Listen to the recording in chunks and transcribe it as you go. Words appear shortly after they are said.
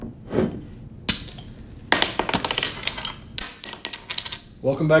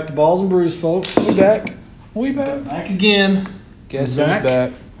Welcome back to Balls and Brews, folks. We back. Back again. Guess who's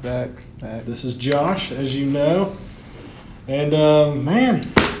Zach. back. This is Josh, as you know. And, man,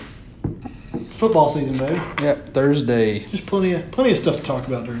 it's football season, baby. Yep, Thursday. There's plenty of stuff to talk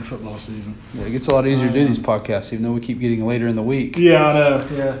about during football season. Yeah, it gets a lot easier to do these podcasts, even though we keep getting later in the week. Yeah, I know.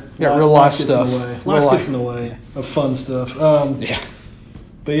 Yeah. We got real life stuff. Life gets in the way of fun stuff. Yeah.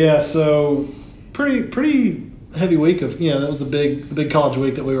 But, yeah, so pretty heavy week of, that was the big college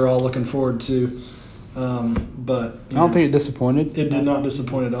week that we were all looking forward to. But I don't think it disappointed. It did not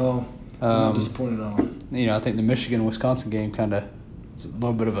disappoint at all. Not disappoint at all. I think the Michigan-Wisconsin game kind of was a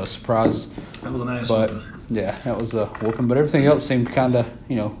little bit of a surprise. That was an ass But, whooping. yeah, that was a whooping. But everything else seemed kind of,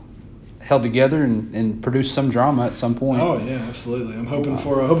 held together and produced some drama at some point. Oh, yeah, absolutely. I'm hoping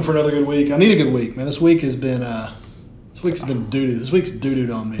for another good week. I need a good week, man. This week has been doo-doo. This week's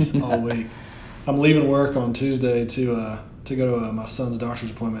doo-dooed on me all week. I'm leaving work on Tuesday to go to my son's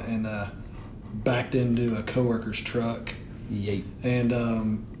doctor's appointment and backed into a coworker's truck. Yay. And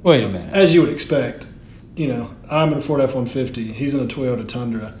Wait a minute. as you would expect, I'm in a Ford F-150. He's in a Toyota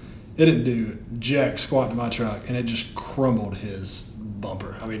Tundra. It didn't do jack squat to my truck, and it just crumbled his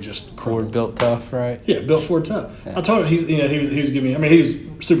bumper. I mean, just crumbled. Ford built tough, right? Yeah, built Ford tough. Yeah. I told him he was giving me. I mean, he was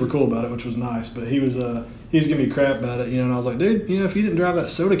super cool about it, which was nice. But he was giving me crap about it, And I was like, dude, if you didn't drive that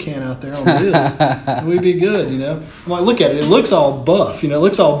soda can out there on wheels, we'd be good, I'm like, look at it. It looks all buff, It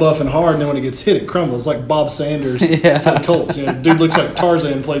looks all buff and hard, and then when it gets hit, it crumbles like Bob Sanders for the Colts. Dude looks like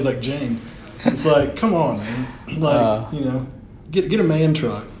Tarzan and plays like Jane. It's like, come on, man. Like, get a man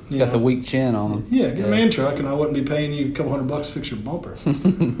truck. He's got the weak chin on him. Yeah, get a man truck, and I wouldn't be paying you a couple $100 to fix your bumper.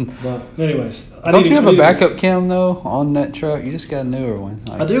 But anyways, Don't you have a backup cam though on that truck? You just got a newer one.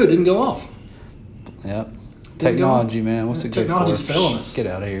 I do. It didn't go off. Yep. Technology, man. What's it good for? Technology's failing us. Get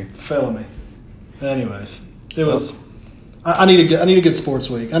out of here. Failing me. Anyways, it was. I need a good sports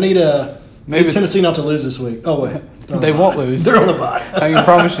week. I need Tennessee not to lose this week. Oh wait, they won't lose. They're on a bye. I can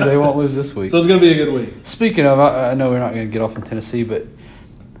promise you they won't lose this week. So it's gonna be a good week. Speaking of, I know we're not gonna get off in Tennessee, but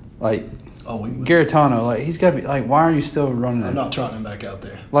Garetano, he's got to be why are you still running? I'm not trotting him back out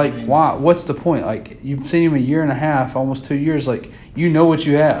there. Why? What's the point? You've seen him a year and a half, almost 2 years. You know what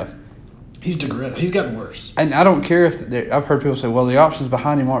you have. He's digressed. He's gotten worse. And I don't care if I've heard people say, well, the options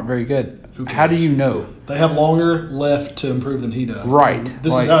behind him aren't very good. How do you know? They have longer left to improve than he does. Right.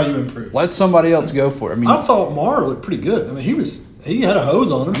 This is how you improve. Let somebody else go for it. I thought Marr looked pretty good. I mean, he had a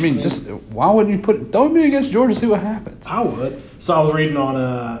hose on him. Just why wouldn't you throw him in against Georgia, see what happens? I would. So I was reading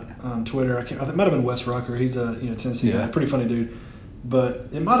on Twitter. I think it might have been Wes Rucker. He's a Tennessee guy, pretty funny dude. But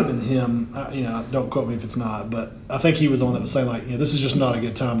it might have been him. Don't quote me if it's not. But I think he was the one that was saying this is just not a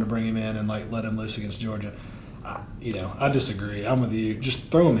good time to bring him in and let him loose against Georgia. I disagree. I'm with you. Just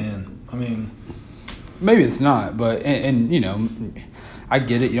throw him in. I mean, maybe it's not, but and I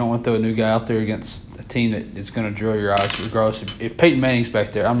get it. You don't want to throw a new guy out there against a team that is going to drill your eyes regardless. If Peyton Manning's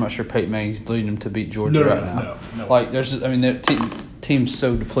back there, I'm not sure Peyton Manning's leading them to beat Georgia right now. No. Their team's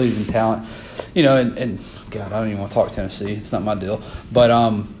so depleted in talent, and God, I don't even want to talk Tennessee. It's not my deal.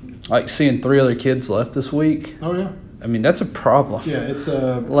 But seeing 3 other kids left this week. Oh yeah. I mean, that's a problem. Yeah, it's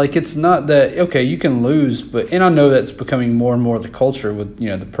it's not that okay. You can lose, and I know that's becoming more and more the culture with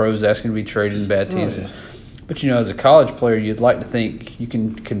the pros asking to be traded in bad teams. Oh, yeah. But as a college player, you'd like to think you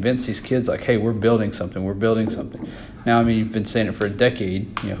can convince these kids hey, we're building something. We're building something. Now, I mean, you've been saying it for a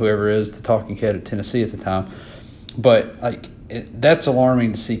decade. Whoever is the talking head at Tennessee at the time, but that's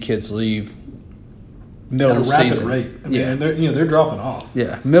alarming to see kids leave. Middle of the season. Rate. I mean, and they're dropping off.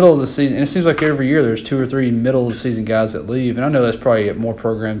 Yeah, middle of the season, and it seems like every year there's 2 or 3 middle of the season guys that leave, and I know that's probably at more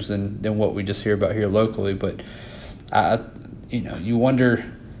programs than what we just hear about here locally. But you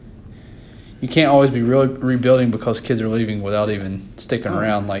wonder. You can't always be really rebuilding because kids are leaving without even sticking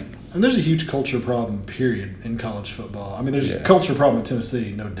around. And there's a huge culture problem, period, in college football. I mean, there's a culture problem in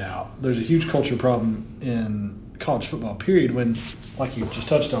Tennessee, no doubt. There's a huge culture problem in college football, period. When, like you just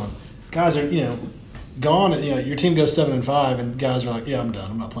touched on, guys are gone. Your team goes 7-5, and guys are like, "Yeah, I'm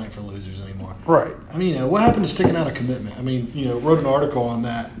done. I'm not playing for losers anymore." Right. I mean, what happened to sticking out a commitment? I mean, wrote an article on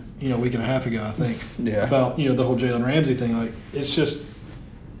that, a week and a half ago, I think. Yeah. About the whole Jalen Ramsey thing. It's just,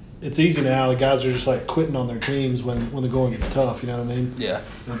 it's easy now. The guys are just quitting on their teams when the going gets tough. You know what I mean? Yeah.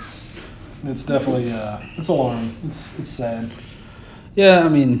 It's definitely it's alarming. It's sad. Yeah, I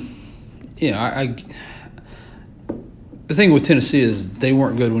mean, I the thing with Tennessee is they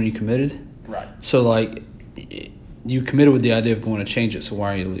weren't good when you committed. Right. So, you committed with the idea of going to change it, so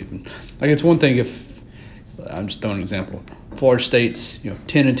why are you leaving? It's one thing if, I'm just throwing an example, Florida State's,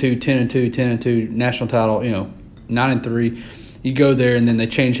 10-2, 10-2, 10-2, national title, 9-3. You go there and then they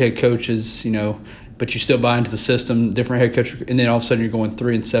change head coaches, but you still buy into the system, different head coach, and then all of a sudden you're going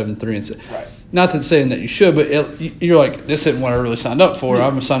 3-7, 3-7. Right. Not that saying that you should, but you're like, this isn't what I really signed up for.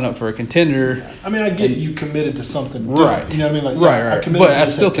 I'm signed up for a contender. I mean, I get you committed to something different. Right. You know what I mean? Like, Right. I committed But to I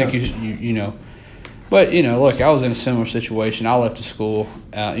this still head think coach. you know. But, look, I was in a similar situation. I left the school,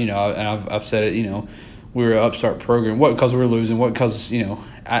 and I've said it, we were an upstart program. What because we were losing? What because,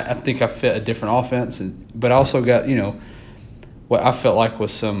 I think I fit a different offense. But I also got, what I felt like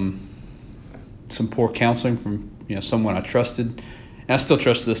was some poor counseling from, someone I trusted. And I still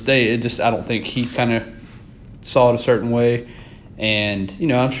trust to this day. I don't think he kind of saw it a certain way. And,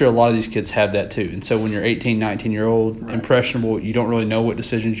 I'm sure a lot of these kids have that too. And so when you're 18, 19-year-old, Right. impressionable, you don't really know what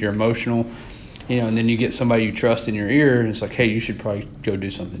decisions, you're emotional. And then you get somebody you trust in your ear, and it's like, hey, you should probably go do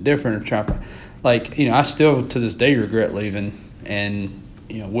something different or try. I still to this day regret leaving, and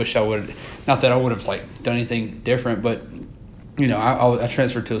wish I would. Not that I would have done anything different, but I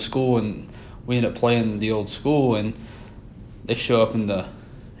transferred to a school, and we ended up playing the old school, and they show up in the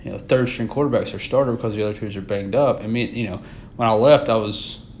third string quarterback's their starter because the other twos are banged up, and when I left,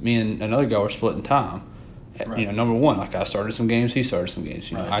 me and another guy were splitting time. Right. Number one, I started some games, he started some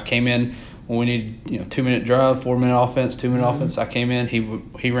games. Right. I came in when we needed 2-minute drive, 4-minute offense, 2-minute offense. I came in,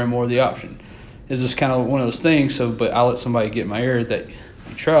 he ran more of the option. It's just kind of one of those things. So, but I let somebody get in my ear that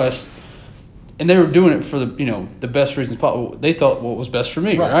you trust, and they were doing it for the best reasons possible. They thought what was best for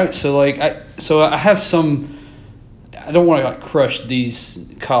me, right? So I have some. I don't want to crush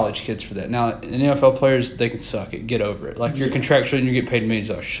these college kids for that. Now, in NFL players, they can suck it. Get over it. You're contractual and you get paid millions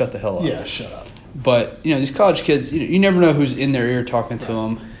of dollars. Shut the hell up. Yeah, shut up. But these college kids, you never know who's in their ear talking to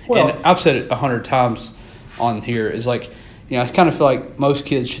them. Well, and I've said it 100 times on here. Is I kind of feel like most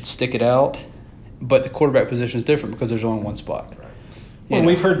kids should stick it out, but the quarterback position is different because there's only one spot. Right. Well,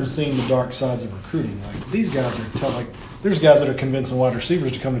 we've heard and seen the dark sides of recruiting. These guys are there's guys that are convincing wide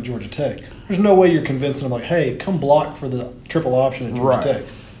receivers to come to Georgia Tech. There's no way you're convincing them hey, come block for the triple option at Georgia Tech.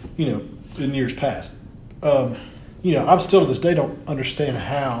 In years past. I still to this day don't understand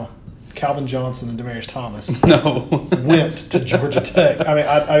how Calvin Johnson and Demaryius Thomas went to Georgia Tech.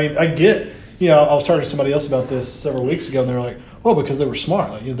 I get. I was talking to somebody else about this several weeks ago, and they were like, "Well, because they were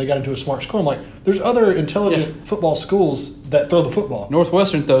smart. They got into a smart school." I'm like, "There's other intelligent football schools that throw the football.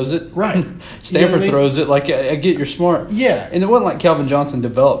 Northwestern throws it, Right? Stanford throws it. I get you're smart. Yeah, and it wasn't like Calvin Johnson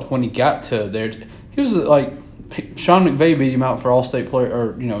developed when he got to there. He was Sean McVay beat him out for All-State player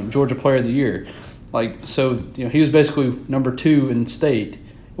or Georgia Player of the Year. He was basically number 2 in state.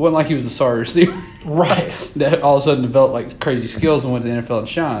 It wasn't like he was a sorry receiver, right? That all of a sudden developed crazy skills and went to the NFL and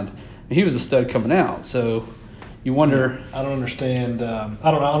shined. He was a stud coming out, so you wonder. I don't understand. I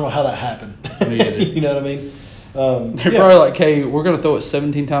don't know how that happened. You know what I mean? They're probably hey, we're going to throw it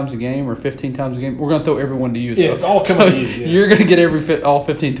 17 times a game or 15 times a game. We're going to throw everyone to you. Though. Yeah, it's all coming to you. Yeah. You're going to get all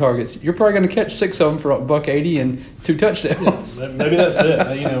 15 targets. You're probably going to catch 6 of them for $180 and 2 touchdowns. Yeah, maybe that's it.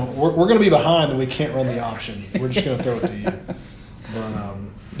 We're going to be behind and we can't run the option. We're just going to throw it to you.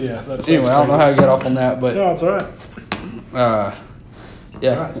 But that's anyway, I don't know how I got off on that, but no, it's all right.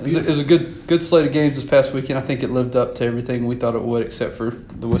 Yeah, it was a good slate of games this past weekend. I think it lived up to everything we thought it would, except for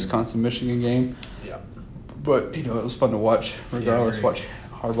the Wisconsin-Michigan game. Yeah. But, it was fun to watch, regardless. Watch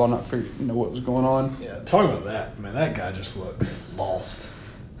Harbaugh not figure what was going on. Yeah, talking about that, man, that guy just looks lost.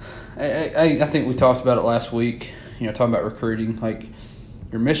 I think we talked about it last week, talking about recruiting.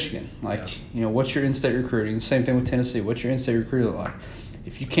 You're Michigan. What's your in-state recruiting? The same thing with Tennessee. What's your in-state recruiting like?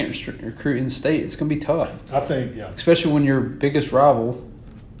 If you can't recruit in state, it's going to be tough. I think, yeah. Especially when your biggest rival,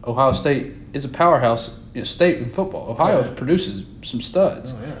 Ohio State, is a powerhouse state in football. Ohio produces some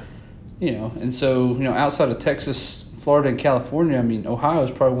studs. Oh, yeah. And so, outside of Texas, Florida, and California, Ohio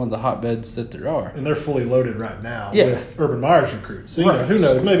is probably one of the hotbeds that there are. And they're fully loaded right now with Urban Meyer's recruits. So, Right. Who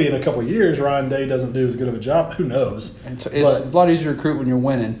knows? Maybe in a couple of years, Ryan Day doesn't do as good of a job. Who knows? And so it's a lot easier to recruit when you're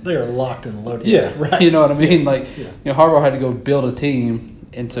winning. They are locked and loaded. Yeah, right. You know what I mean? Yeah. Harbaugh had to go build a team.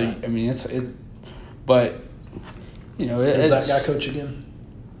 And so, Right. but, Is that guy coach again?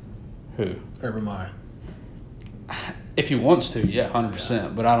 Who? Urban Meyer. If he wants to,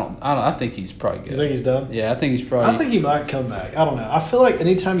 100%. But I think he's probably good. You think he's done? Yeah, I think he's probably. I think he might come back. I don't know. I feel like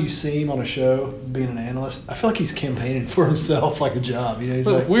anytime you see him on a show being an analyst, I feel like he's campaigning for himself like a job. He's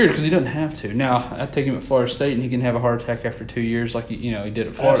It's weird because he doesn't have to. Now, I take him at Florida State and he can have a heart attack after 2 years like he did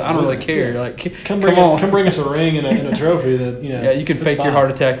at Florida. Absolutely. I don't really care. Yeah. Come on. Come bring us a ring and a trophy that, Yeah, you can that's fake fine. your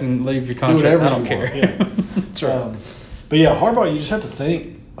heart attack and leave your contract. whatever I don't you care. want, yeah. That's right. But yeah, Harbaugh, you just have to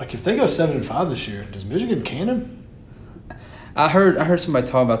think, if they go 7-5 this year, does Michigan can him? I heard somebody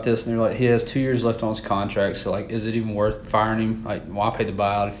talk about this, and they're like, he has 2 years left on his contract, so, is it even worth firing him? Why pay the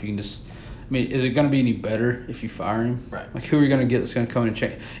buyout if you can just I mean, is it going to be any better if you fire him? Right. Like, who are you going to get that's going to come in and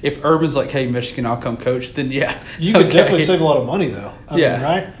change? If Urban's like, hey, Michigan, I'll come coach, then yeah. You could definitely save a lot of money, though. I mean,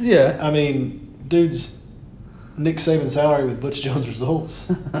 right? Yeah. I mean, dude's Nick Saban salary with Butch Jones results.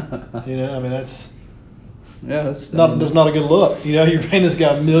 I mean, that's that's not a good look. You're paying this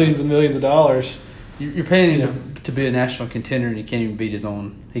guy millions and millions of dollars. You're paying him to be a national contender, and he can't even beat his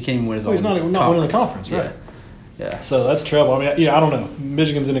own. He can't even win his own. He's not winning the conference, right? Yeah. So that's trouble. I mean, I don't know.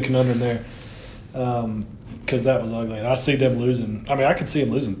 Michigan's in a conundrum there because that was ugly, and I see them losing. I mean, I could see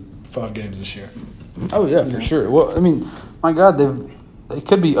them losing 5 games this year. Oh yeah, for sure. Well, I mean, my God, they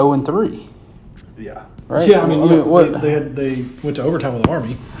could be 0-3. Yeah. Right. Yeah. I mean, what they went to overtime with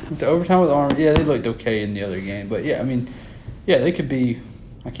Army. The overtime with Army, yeah, they looked okay in the other game, but yeah, I mean, yeah, they could be.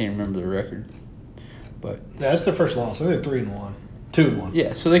 I can't remember the record, but yeah, that's their first loss. I think they're 3-1, 2-1.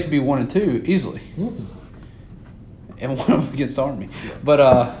 Yeah, so they could be 1-2 easily, and one of them against Army. But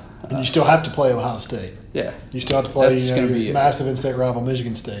and you still have to play Ohio State. Yeah, you still have to play your massive in-state rival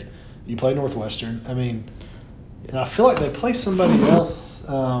Michigan State. You play Northwestern. I mean, and I feel like they play somebody else.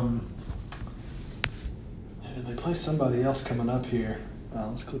 They play somebody else coming up here.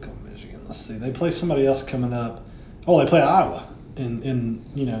 Let's click on Michigan. Let's see. They play somebody else coming up. Oh, they play Iowa in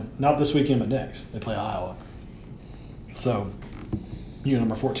not this weekend but next. They play Iowa. So,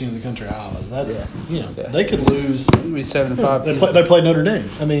 number 14 in the country, Iowa. That's they could lose. It'd be 7-5. They play Notre Dame.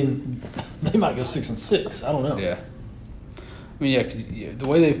 I mean, they might go 6-6. I don't know. Yeah. I mean, the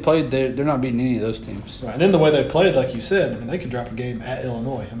way they've played, they're not beating any of those teams. Right, and then the way they played, like you said, I mean, they could drop a game at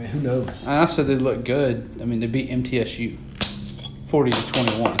Illinois. I mean, who knows? And I said they look good. I mean, they beat MTSU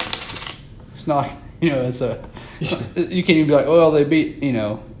 40-21. It's not like, it's a you can't even be like, well, they beat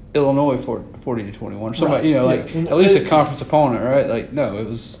Illinois 40-21. Somebody, right. at least a conference opponent, right? Like, no, it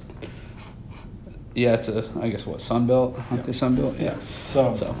was. Yeah, it's I guess Sun Belt? Aren't they Sun Belt? Yeah.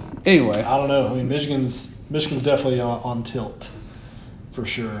 So anyway, I don't know. I mean, Michigan's definitely on tilt for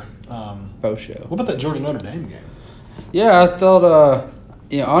sure. Post show. What about that Georgia Notre Dame game? Yeah, I thought.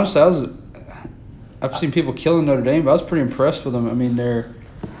 Honestly, I've seen people killing Notre Dame, but I was pretty impressed with them. I mean, their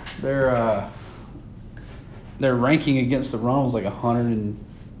ranking against the run was like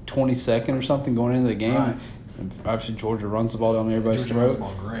 122nd or something going into the game. Right. And obviously, Georgia runs the ball down everybody's throat.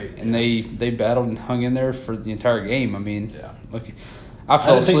 Great. And they battled and hung in there for the entire game. I mean, look, I I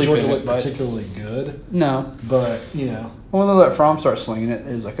fell didn't think asleep Georgia in it, looked particularly good. No. But, when they let Fromm start slinging it,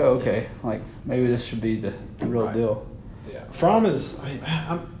 it was like, oh, okay. Like, maybe this should be the real deal. Yeah. Fromm is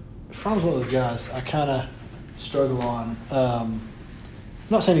Fromm's one of those guys I kind of struggle on. I'm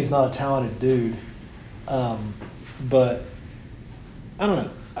not saying he's not a talented dude, but I don't know.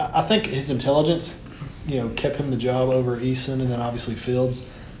 I think his intelligence, kept him the job over Eason and then obviously Fields.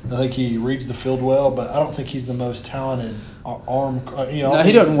 I think he reads the field well, but I don't think he's the most talented arm. No,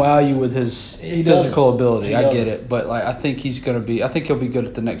 he doesn't wow you with his physical ability. I get it, but I think he's going to be. I think he'll be good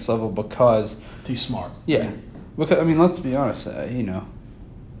at the next level because he's smart. Yeah, because let's be honest.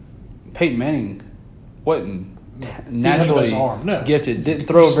 Peyton Manning wasn't naturally gifted. Didn't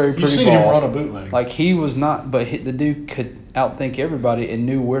throw a very pretty You've seen ball. him run a bootleg. Like he was not, but the dude could outthink everybody and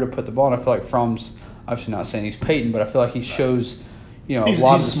knew where to put the ball. And I feel like Fromm's obviously not saying he's Peyton, but I feel like he shows. A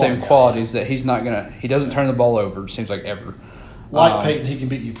lot of the same qualities that he's not gonna. He doesn't turn the ball over. It seems like ever. Like Peyton, he can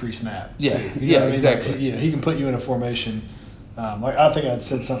beat you pre-snap. Yeah, too. Exactly. He can put you in a formation. I think I'd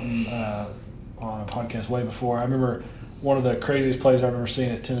said something on a podcast way before. I remember one of the craziest plays I've ever seen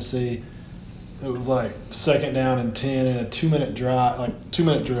at Tennessee. It was like 2nd down and 10 in a 2-minute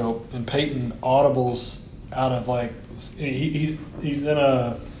drill, and Peyton audibles out of he's in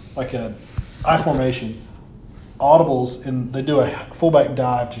a I formation. Audibles, and they do a fullback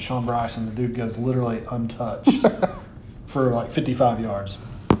dive to Sean Bryce, and the dude goes literally untouched for 55 yards.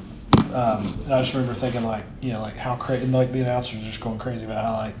 And I just remember thinking how crazy, and the announcers were just going crazy about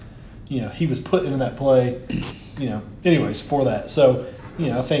how he was put into that play, anyways for that. So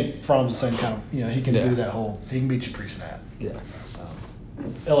I think Fromm's the same kind of he can do that he can beat you pre-snap. Yeah.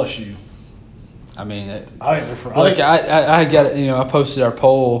 LSU. I mean, I think they're I got it. I posted our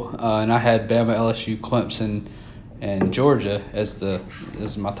poll, and I had Bama, LSU, Clemson, and Georgia as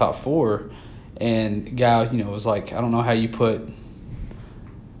my top 4, and guy was like, I don't know how you put.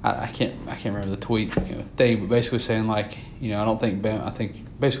 I can't remember the tweet thing, but basically saying I don't think Bama. I think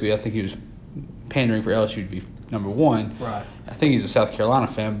he was pandering for LSU to be number 1. Right. I think he's a South Carolina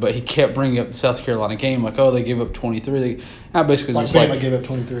fan, but he kept bringing up the South Carolina game, they gave up 23. I basically was Bama gave up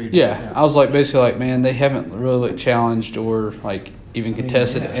 23. Yeah, I was basically man, they haven't really looked challenged or even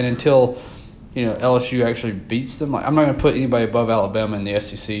contested, and until LSU actually beats them. Like, I'm not going to put anybody above Alabama in the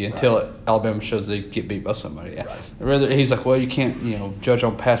SEC until Alabama shows they get beat by somebody. Yeah. Rather, he's like, well, you can't, judge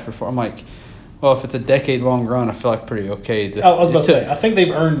on past performance. I'm like, well, if it's a decade-long run, I feel like pretty okay. I was about to say, I think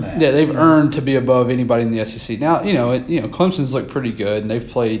they've earned that. Yeah, they've earned to be above anybody in the SEC. Now, Clemson's looked pretty good, and they've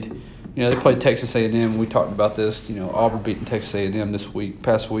played, they played Texas A&M. We talked about this. Auburn beating Texas A&M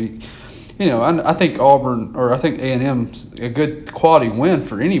past week. I think A&M's a good quality win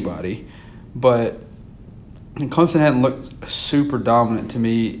for anybody. But Clemson hadn't looked super dominant to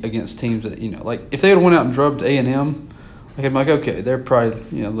me against teams that, like if they had went out and drubbed A&M, like I'm like, okay, they're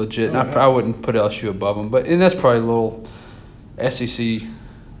probably, legit. And I wouldn't put LSU above them. And that's probably a little SEC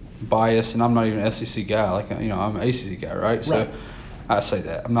bias, and I'm not even an SEC guy. Like, I'm an ACC guy, right? So I say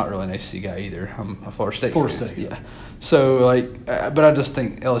that. I'm not really an ACC guy either. I'm a Florida State fan. Yeah. So, but I just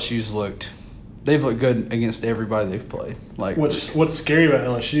think they've looked good against everybody they've played. Like, what's scary about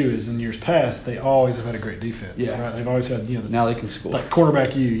LSU is in years past they always have had a great defense. Yeah, right? They've always had now they can score like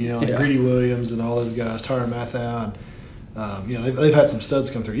cornerback Greedy Williams and all those guys, Tyrann Mathieu, and they've had some studs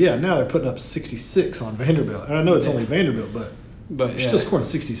come through. Yeah, now they're putting up 66 on Vanderbilt, and I know it's only Vanderbilt, but they're still scoring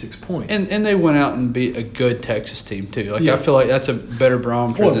 66 points. And they went out and beat a good Texas team too. Like I feel like that's a better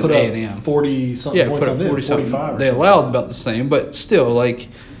barometer than A&M. 40-something points on them, 45. They allowed about the same, but still like.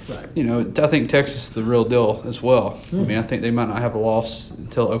 Right. I think Texas is the real deal as well. I mean, I think they might not have a loss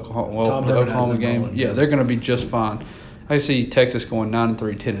until Oklahoma. Well, the Oklahoma game, they're going to be just fine. I see Texas going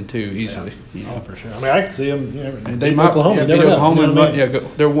 9-3, 10-2 easily. Oh, for sure. I mean, I could see them. They might Oklahoma. beat Oklahoma.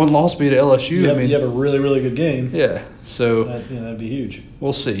 Their one loss beat LSU. You have a really, really good game. Yeah, so that'd be huge.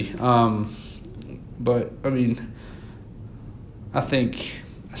 We'll see. But I mean, I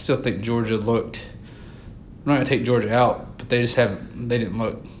still think Georgia looked. I'm not going to take Georgia out, but they didn't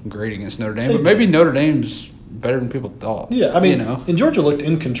look great against Notre Dame. But maybe Notre Dame's better than people thought. Yeah, I mean, and Georgia looked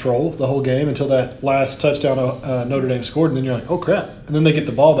in control the whole game until that last touchdown Notre Dame scored, and then you're like, oh, crap. And then they get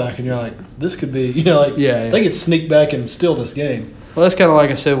the ball back, and you're like, this could be, they get sneaked back and steal this game. Well, that's kind of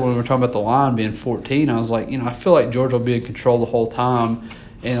like I said when we were talking about the line being 14. I was like, I feel like Georgia will be in control the whole time,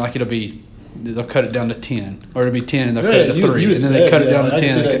 and like they'll cut it down to 10, or it'll be 10 and they'll cut it to 3, and then they cut it down to 10. I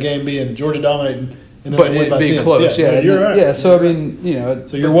can see that game being Georgia dominating. But it'd be close, you're right. Yeah, so I mean,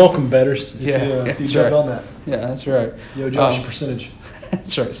 So you're welcome, bettors. If you jump on that. Yeah, that's right. Josh, your percentage.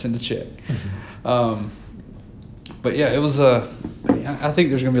 That's right. Send a check. But yeah, it was I think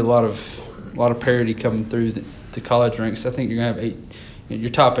there's going to be a lot of parity coming through the college ranks. I think you're going to have 8. Your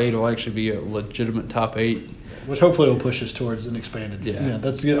top 8 will actually be a legitimate top 8. Which hopefully will push us towards an expanded. Yeah,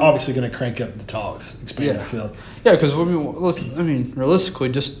 that's obviously going to crank up the talks, expand the field. Yeah, because realistically,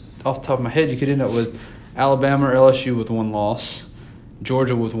 just off the top of my head, you could end up with Alabama or LSU with 1 loss,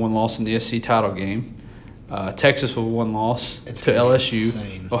 Georgia with 1 loss in the SEC title game, Texas with 1 loss to LSU.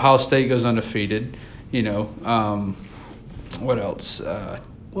 Insane. Ohio State goes undefeated. What else?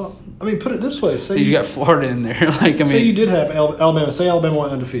 Well, I mean, put it this way: say you got Florida in there. Say you did have Alabama. Say Alabama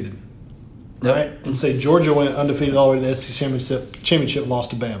went undefeated, right? And say Georgia went undefeated all the way to the SEC championship, lost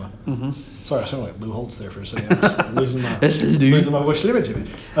to Bama. Mm-hmm. Sorry, I sound like Lou Holtz there for a second. I'm losing my voice. So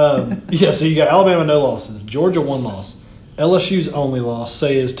you got Alabama, no losses. Georgia, 1 loss. LSU's only loss,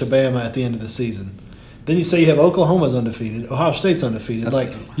 say, is to Bama at the end of the season. Then you say you have Oklahoma's undefeated. Ohio State's undefeated.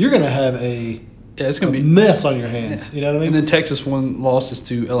 You're going to have it's going to be mess on your hands. Yeah. You know what I mean? And then Texas 1 losses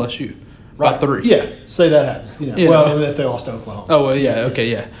to LSU. By 3. Yeah, say that happens. Well, if they lost to Oklahoma. Oh, well, yeah,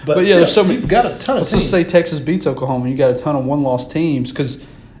 okay, yeah. But still, there's so many. You've got a ton of teams. Let's just say Texas beats Oklahoma. You got a ton of 1-loss teams because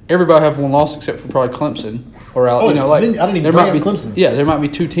everybody have 1 loss except for probably Clemson or I didn't even bring up Clemson. Yeah, there might be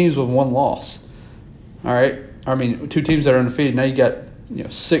 2 teams with 1 loss. All right, I mean 2 teams that are undefeated. Now you got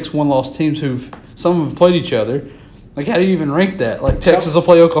 6 1-loss teams some of them have played each other. Like, how do you even rank that? Like, Texas will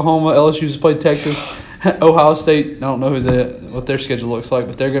play Oklahoma, LSU's played Texas, Ohio State. I don't know what their schedule looks like,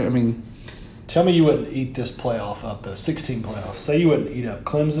 but they're gonna. I mean, tell me you wouldn't eat this playoff up though. 16 playoffs. Say you wouldn't eat up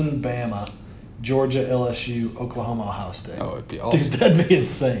Clemson, Bama, Georgia, LSU, Oklahoma, Ohio State. Oh, it'd be awesome. Dude, that'd be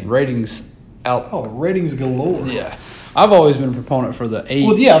insane. Ratings out. Oh, ratings galore. Yeah. I've always been a proponent for the 8.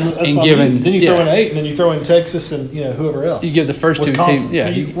 Well, yeah, that's and what given, I mean. Then you throw in 8, and then you throw in Texas and whoever else. You give the first Wisconsin. 2 teams. Yeah,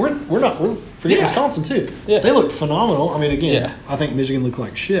 I mean, we're forget Wisconsin too. Yeah. They looked phenomenal. I mean, again, I think Michigan looked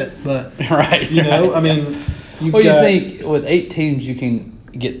like shit, but right. I mean, you think with 8 teams you can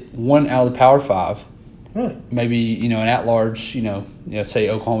get 1 out of the Power 5. Right. Maybe an at-large. Say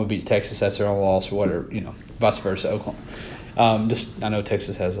Oklahoma beats Texas, that's their own loss, or whatever. Vice versa. Oklahoma. I know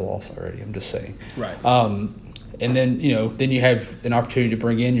Texas has a loss already. I'm just saying. Right. And then then you have an opportunity to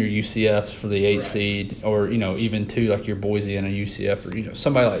bring in your UCFs for the 8 seed, or even like your Boise and a UCF, or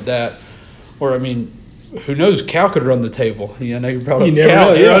somebody like that. Or I mean, who knows? Cal could run the table. You know, you brought up You never Cal.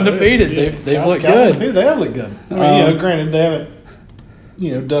 know, They're yeah. undefeated. Yeah. They've looked Cal's good. undefeated. They have looked good. I mean, granted, they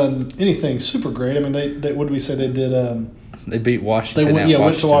haven't, done anything super great. I mean, they what did we say they did? They beat Washington. They went- at yeah,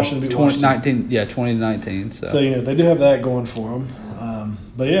 went to Washington, beat 2019. Yeah, 2019. So, So they do have that going for them.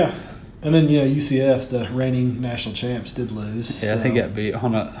 But yeah, and then UCF, the reigning national champs, did lose. yeah, so. they got beat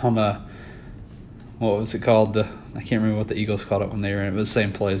on a what was it called? I can't remember what the Eagles called it when they were in it. It was the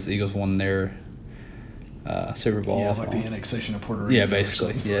same play as the Eagles won their Super Bowl. Yeah, it's like the annexation of Puerto Rico. Yeah, or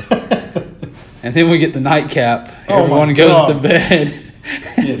basically. something. Yeah. And then we get the nightcap. Oh, my Everyone goes God. to bed.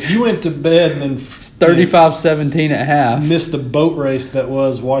 Yeah, if you went to bed and then 35-17 at half. missed the boat race that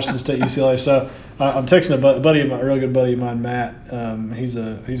was Washington State UCLA. So I'm texting a buddy of mine, a real good buddy of mine, Matt. He's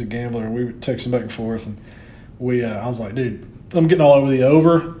a gambler, and we were texting back and forth, and I was like, dude, I'm getting all over the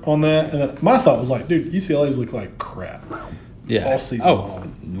over on that. And my thought was like, dude, UCLA's look like crap. Yeah. All season Oh,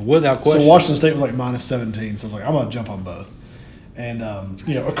 long. without question. So Washington State was like minus 17. So I was like, I'm gonna jump on both. And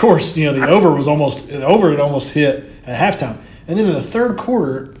of course, the over had almost hit at halftime, and then in the third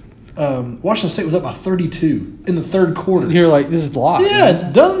quarter, Washington State was up by 32 in the third quarter. You're like, this is live. Yeah, it's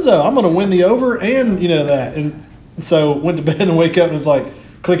donezo. I'm going to win the over and that. And so went to bed and wake up and it's like,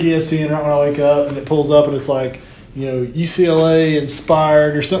 click ESPN right when I wake up and it pulls up and it's like, UCLA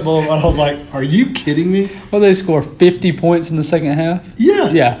inspired or something. And I was like, are you kidding me? Well, they score 50 points in the second half. Yeah.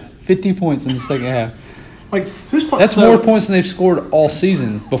 Yeah, 50 points in the second half. Like, who's playing? That's more points than they've scored all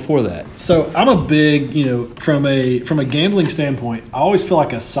season before that. So I'm a big, from a gambling standpoint, I always feel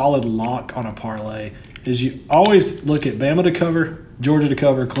like a solid lock on a parlay is you always look at Bama to cover, Georgia to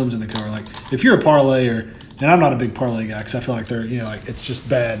cover, Clemson to cover. Like, if you're a parlayer, and I'm not a big parlay guy because I feel like they're, it's just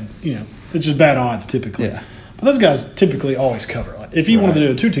bad, it's just bad odds typically. Yeah. But those guys typically always cover. Like, if you wanted to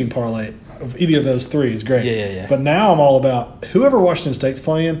do a two-team parlay of either of those three, is great. Yeah. But now I'm all about whoever Washington State's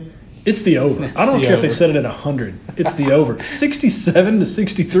playing. It's the over. I don't care if they set it at 100. It's the over. 67 to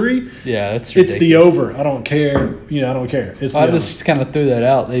 63. Yeah, that's ridiculous. It's the over. I don't care. I don't care. It's the I over. just kind of threw that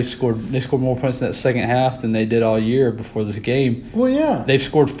out. They scored more points in that second half than they did all year before this game. Well, yeah. They've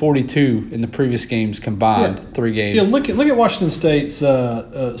scored 42 in the previous games combined, 3 games. Yeah, look at Washington State's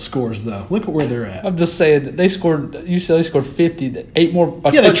scores though. Look at where they're at. I'm just saying that UCLA scored 50, 8 more.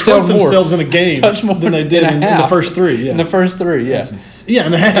 Yeah, they trumped themselves in a game touch more than they did in the first three. Yeah, in the first 3, yeah.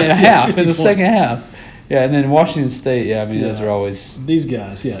 And a half. And a half in the points. second half. Yeah, and then Washington State, those are always these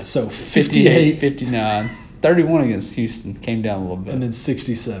guys, So 58, 59, 31 against Houston, came down a little bit. And then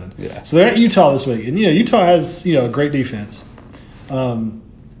 67. Yeah. So they're at Utah this week. And, Utah has, a great defense.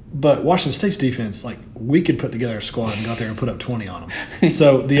 But Washington State's defense, like, we could put together a squad and go out there and put up 20 on them.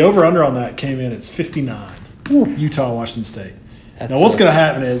 So the over-under on that came in, it's 59. Utah, Washington State. Now, what's going to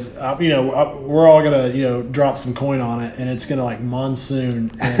happen is, we're all going to, drop some coin on it, and it's going to, like, monsoon,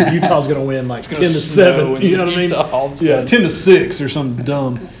 and Utah's going to win, like, 10 to 7. You know what I mean? Yeah, 10 to 6 or something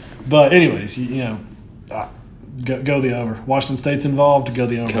dumb. But, anyways, go the over. Washington State's involved, go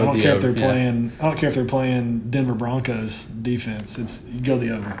the over. I don't care if they're playing Denver Broncos defense. You go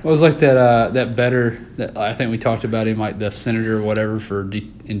the over. It was like that better that I think we talked about him, like the senator or whatever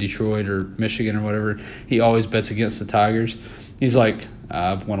in Detroit or Michigan or whatever. He always bets against the Tigers. He's like,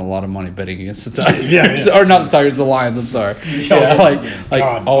 I've won a lot of money betting against the Tigers. Yeah. Or not the Tigers, the Lions, I'm sorry.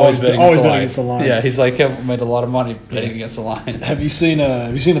 God, always betting against the Lions. Yeah, he's like, I've made a lot of money betting against the Lions. Have you seen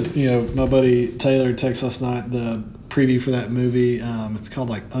my buddy Taylor texted last night the preview for that movie? It's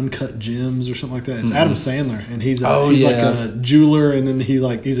called like Uncut Gems or something like that. It's Adam Sandler, and he's like a jeweler, and then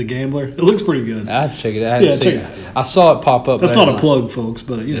he's a gambler. It looks pretty good. I have to check it out. Check it out. Yeah. I saw it pop up. That's not a plug, folks,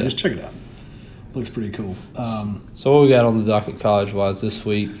 but just check it out. Looks pretty cool. So what we got on the docket college-wise this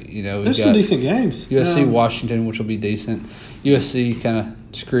week? There's some decent games. USC, Washington, which will be decent. USC kind of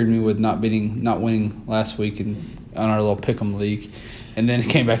screwed me with not winning last week on our little pick'em league, and then it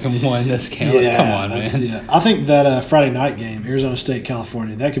came back and won this game. Yeah, come on, man. Yeah. I think that Friday night game, Arizona State,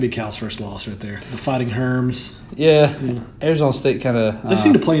 California, that could be Cal's first loss right there. The Fighting Herms. Yeah, Arizona State kind of. They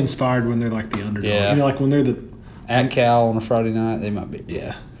seem to play inspired when they're like the underdog. Yeah. Like when they're the at Cal on a Friday night, they might be.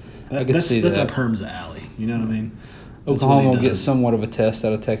 Yeah. I could see that. That's up Herm's alley. You know what I mean? Oklahoma will get somewhat of a test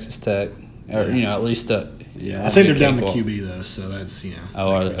out of Texas Tech, or at least I think they're down the QB though, so that's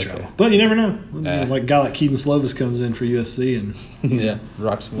Oh, are they? Okay. Trouble. But you never know. Like a guy like Keaton Slovis comes in for USC and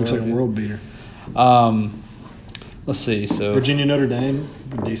rocks. Looks like a world beater. Let's see. So Virginia Notre Dame,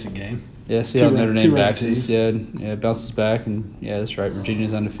 decent game. Yeah, see how Notre Dame bounces. Yeah, bounces back, and that's right.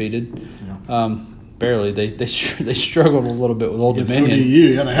 Virginia's undefeated. Yeah. Barely. They struggled a little bit with Old Dominion. ODU.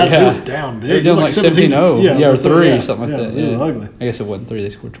 Yeah, they were down big. They were doing like 17-0. Or 3 or something like that. It was ugly. I guess it wasn't 3. They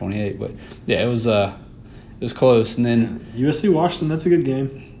scored 28. But, it was close. And then USC Washington, that's a good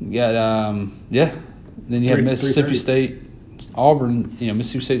game. You got, Then you have 3:30. Mississippi State, Auburn.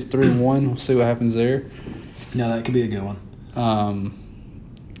 Mississippi State's 3-1. We'll see what happens there. No, that could be a good one.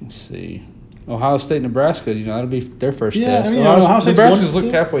 Let's see. Ohio State, Nebraska. That'll be their first Yeah, test. I mean, Ohio State's Nebraska's going-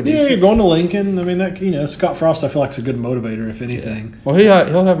 looked halfway Yeah, decent. you're going to Lincoln. I mean, that Scott Frost, I feel like is a good motivator, if anything. Well, he'll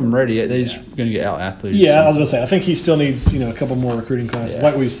have them ready. They're just going to get out athletes. Yeah, I was going to say, I think he still needs a couple more recruiting classes. Yeah.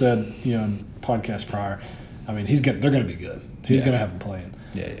 Like we said, in podcast prior. I mean, they're going to be good. He's Yeah. going to have them playing.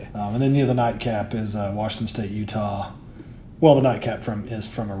 Yeah. And then the nightcap is Washington State, Utah. Well, the nightcap is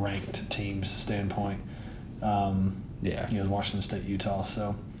from a ranked team's standpoint. Yeah. Washington State, Utah.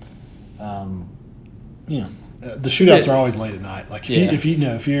 So, the shootouts are always late at night. Like if you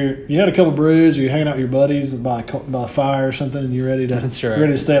had a couple brews, or you're hanging out with your buddies by a fire or something, and you're ready to That's right. you're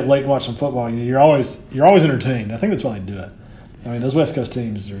ready to stay up late and watch some football. You're always entertained. I think that's why they do it. I mean, those West Coast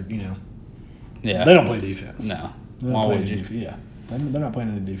teams are Yeah. they don't play defense. No. They don't Why play would you? Yeah, they're not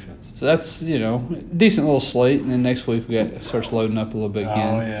playing any defense. So that's, decent little slate. And then next week starts loading up a little bit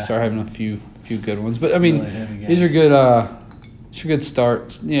again. Oh, yeah. Start having a few good ones. But, I mean, Really heavy these are games. good good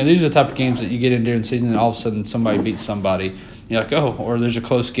starts. These are the type of games that you get in during the season and all of a sudden somebody beats somebody. You're like, oh, or there's a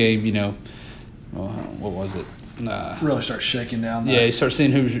close game, what was it? Really start shaking down. Yeah, you start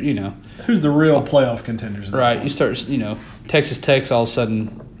seeing who's the real playoff contenders. at that right. point. You start, Texas Tech's all of a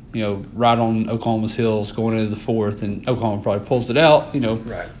sudden, right on Oklahoma's heels going into the fourth, and Oklahoma probably pulls it out,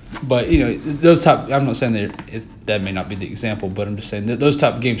 Right. But those type. I'm not saying that may not be the example, but I'm just saying that those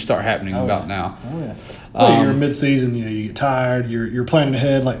type of games start happening about now. Oh yeah. Well, you're mid-season. You get tired. You're planning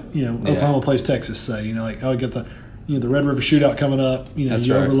ahead. Like Oklahoma plays Texas. Say you get the the Red River Shootout coming up. That's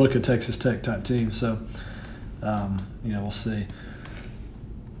you right. overlook a Texas Tech type team. So we'll see.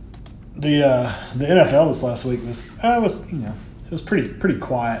 The NFL this last week was pretty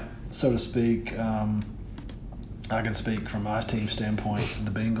quiet, so to speak. I can speak from my team standpoint.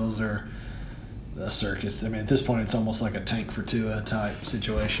 The Bengals are a circus. I mean, at this point, it's almost like a tank for Tua type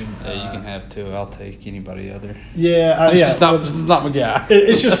situation. Yeah, you can have two. I'll take anybody other. Yeah, It's not my guy.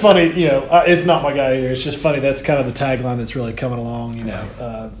 It's just funny, it's not my guy either. It's just funny. That's kind of the tagline that's really coming along.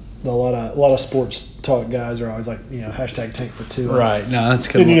 A lot of sports talk guys are always like, hashtag tank for Tua. Right. No, that's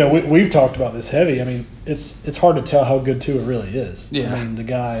good. And we've talked about this heavy. I mean, it's hard to tell how good Tua really is. Yeah. I mean, the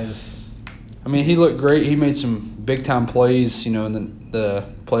guy is. I mean, he looked great. He made some big time plays, in the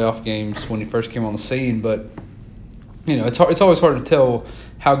playoff games when he first came on the scene. But it's always hard to tell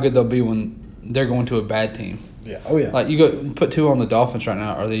how good they'll be when they're going to a bad team. Yeah. Oh yeah. Like you put two on the Dolphins right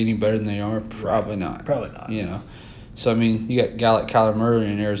now. Are they any better than they are? Probably not. Probably not. So I mean, you got a guy like Kyler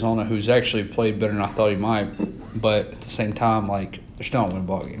Murray in Arizona who's actually played better than I thought he might. But at the same time, like they're still not winning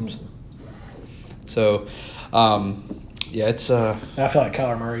ball games. So. Yeah, it's And I feel like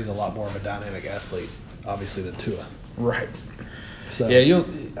Kyler Murray's a lot more of a dynamic athlete, obviously, than Tua. right. So Yeah,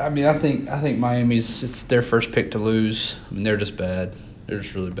 I think Miami's it's their first pick to lose. I mean, they're just bad. They're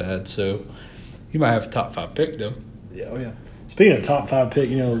just really bad. So you might have a top 5 pick though. Yeah, oh yeah. Speaking of top 5 pick,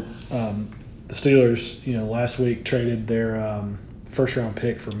 the Steelers, last week traded their first round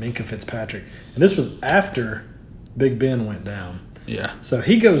pick for Minkah Fitzpatrick, and this was after Big Ben went down. Yeah. So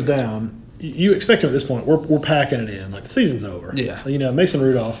he goes down. You expect him at this point. We're packing it in. Like the season's over. Yeah. Mason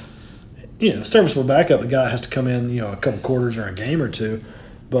Rudolph, serviceable backup. The guy has to come in, a couple quarters or a game or two,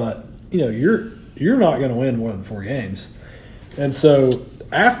 but you're not going to win more than 4 games. And so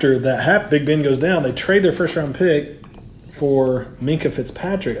after that, Big Ben goes down. They trade their first round pick for Minkah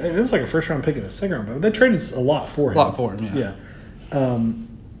Fitzpatrick. It was like a first round pick and a second round pick. But they traded a lot for him. Yeah. And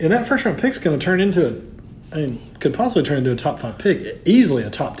that first round pick's going to turn into could possibly turn into a top 5 pick, easily a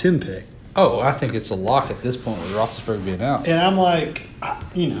top 10 pick. Oh, I think it's a lock at this point with Roethlisberger being out. And I'm like,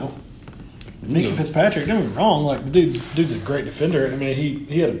 Minkah Fitzpatrick, don't get me wrong, like the dude's a great defender. I mean,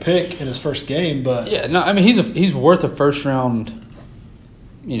 he had a pick in his first game, but Yeah, no, I mean he's worth a first round,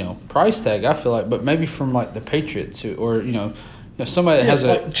 price tag. I feel like, but maybe from like the Patriots or somebody that has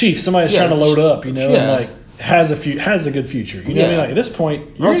it's like Chiefs, somebody that's Yeah, trying to load up, and yeah. like has a good future. You know what I mean? Like at this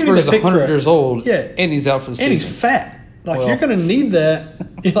point, you're gonna need Roethlisberger's to pick 100 for years old. Yeah. and he's out for the season. and he's fat. Like Well- you're gonna need that.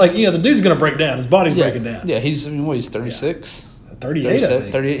 Like the dude's gonna break down. His body's breaking down. Yeah, he's 36. 38, I 37,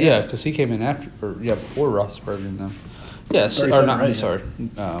 think. 38, yeah, because he came in before Roethlisberger and them. Yeah, so, or 37, not. I'm right, sorry,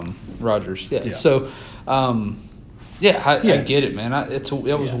 Rodgers. Yeah. Yeah. So, I get it, man. It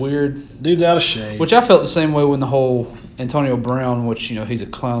was weird. Dude's out of shape. Which I felt the same way when the whole Antonio Brown, which he's a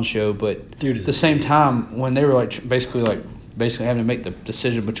clown show, but Dude is at the same time when they were basically having to make the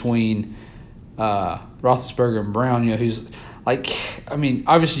decision between Roethlisberger and Brown, who's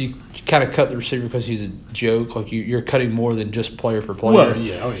obviously you kind of cut the receiver because he's a joke. Like you're cutting more than just player for player. Well,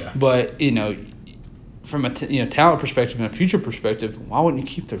 yeah, oh yeah. But from a talent perspective and a future perspective, why wouldn't you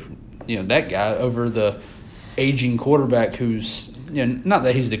keep the that guy over the aging quarterback who's not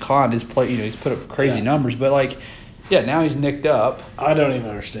that he's declined his play. He's put up crazy numbers, but now he's nicked up. I don't even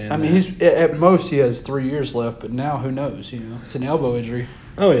understand. I mean, he's at most he has 3 years left, but now who knows? It's an elbow injury.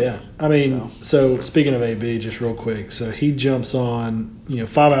 Oh yeah, I mean, so speaking of AB, just real quick, so he jumps on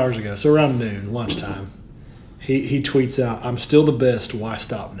 5 hours ago, so around noon, lunchtime. He tweets out, "I'm still the best. Why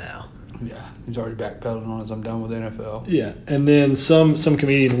stop now?" Yeah, he's already backpedaling on his "I'm done with the NFL." Yeah, and then some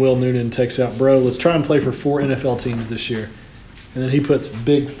comedian, Will Noonan, texts out, "Bro, let's try and play for 4 NFL teams this year," and then he puts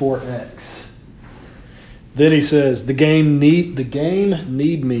big 4X. Then he says, "The game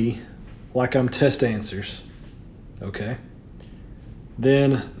need me like I'm test answers." Okay.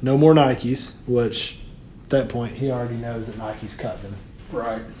 Then no more Nikes, which at that point he already knows that Nike's cut them.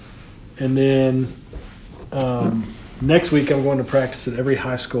 Right. And then next week I'm going to practice at every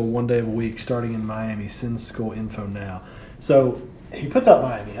high school 1 day of a week starting in Miami. Send school info now. So he puts out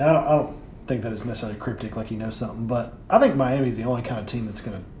Miami. I don't think that it's necessarily cryptic like he knows something, but I think Miami's the only kind of team that's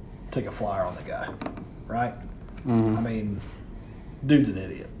going to take a flyer on the guy, right? Mm-hmm. I mean, dude's an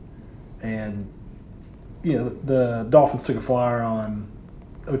idiot. And the Dolphins took a flyer on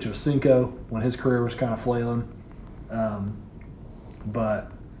Ocho Cinco when his career was kind of flailing.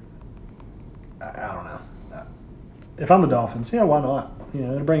 But I don't know. If I'm the Dolphins, why not?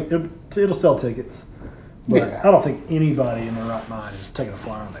 It'll sell tickets. But I don't think anybody in their right mind is taking a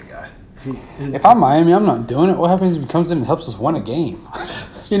flyer on that guy. If I'm Miami, I'm not doing it. What happens if he comes in and helps us win a game?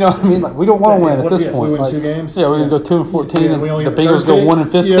 You know what I mean? Like, we don't want to win at this point. We win 2 games? Yeah, we're going to go 2-14, and and the Bengals go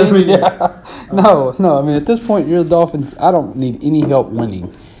 1-15. Yeah. No. I mean, at this point, you're the Dolphins. I don't need any help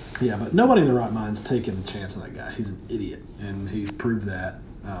winning. Yeah, but nobody in the right mind is taking a chance on that guy. He's an idiot, and he's proved that,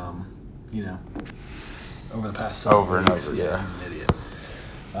 over the past several Over and weeks. over, yeah. He's an idiot.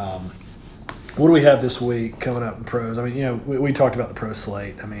 What do we have this week coming up in pros? I mean, we talked about the pro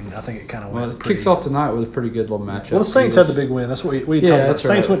slate. I mean, I think it kind of went. Well, it kicks off tonight with a pretty good little matchup. Well, the Saints had the big win. That's what we talked about. The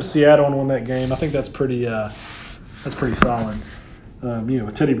Saints went to Seattle and won that game. I think that's pretty solid.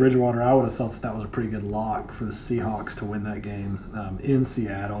 With Teddy Bridgewater, I would have thought that was a pretty good lock for the Seahawks to win that game in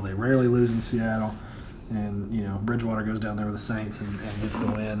Seattle. They rarely lose in Seattle, and Bridgewater goes down there with the Saints and gets the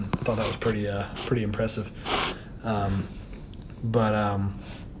win. I thought that was pretty impressive.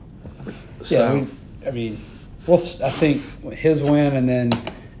 So I think his win, and then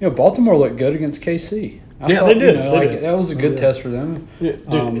Baltimore looked good against KC. I thought, they did. That was a good test for them. Yeah,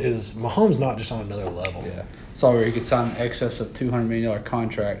 dude, is Mahomes not just on another level? Yeah. Saw where he could sign an excess of $200 million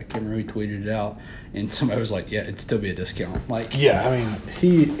contract. I can't remember who tweeted it out, and somebody was like, "Yeah, it'd still be a discount." Yeah, I mean,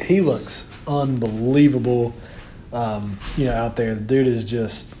 he looks unbelievable. Out there, the dude is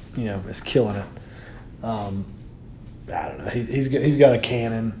just is killing it. I don't know. He's got a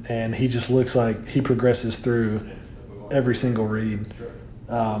cannon, and he just looks like he progresses through every single read.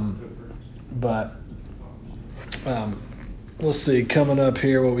 Let's see. Coming up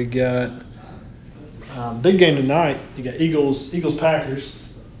here, what we got. Big game tonight. You got Eagles Packers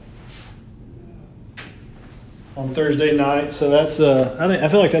on Thursday night. So that's I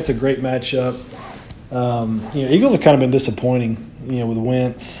feel like that's a great matchup. Eagles have kind of been disappointing. With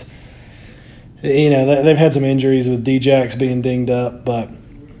Wentz. They've had some injuries with D-Jax being dinged up, but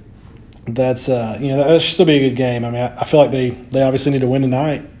that's that should still be a good game. I mean, I feel like they obviously need to win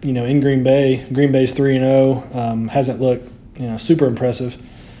tonight. In Green Bay. Green Bay's 3-0. Hasn't looked super impressive,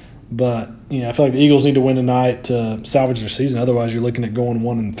 but I feel like the Eagles need to win tonight to salvage their season. Otherwise, you're looking at going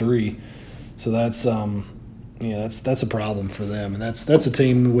 1-3. So that's that's a problem for them, and that's a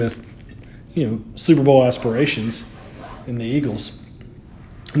team with Super Bowl aspirations in the Eagles.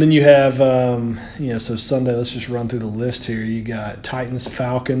 And then you have, so Sunday, let's just run through the list here. You got Titans,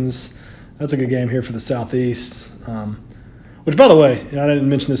 Falcons. That's a good game here for the Southeast. Which, by the way, I didn't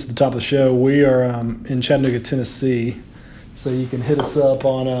mention this at the top of the show. We are in Chattanooga, Tennessee. So you can hit us up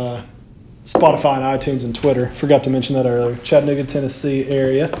on Spotify and iTunes and Twitter. Forgot to mention that earlier. Chattanooga, Tennessee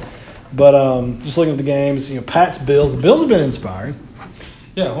area. But just looking at the games, Pats, Bills. The Bills have been inspiring.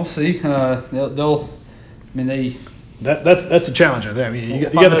 Yeah, we'll see. That's the challenge right there. I mean, you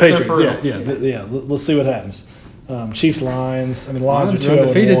got the Patriots. Yeah. Let's see what happens. Chiefs, Lions. I mean, the Lions are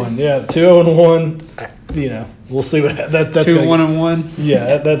 2-0-1. Yeah, 2-0-1. We'll see what that's 2-1-1.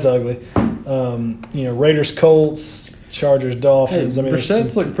 Yeah, that's ugly. Raiders, Colts, Chargers, Dolphins. Hey,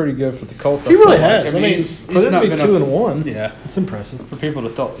 Brissett's looked pretty good for the Colts. He really has. He's for them to be 2-1. Yeah, it's impressive. For people to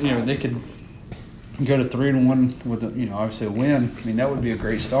thought they could go to 3-1 with obviously a win. I mean, that would be a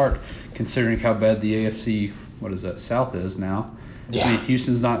great start considering how bad the AFC. What is that? South is now. Yeah. I mean,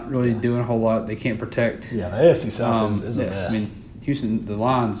 Houston's not really doing a whole lot. They can't protect. Yeah, the AFC South is a mess. I mean, Houston, the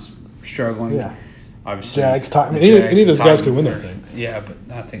Lions struggling. Yeah. Obviously. Jags, any of those guys could win that thing. Yeah, but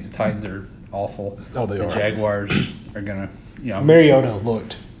I think the Titans are awful. Oh, they the are. Jaguars are gonna, Mariota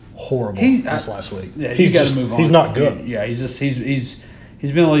looked horrible this last week. Yeah, he's got to move on. He's not good. Yeah, he's been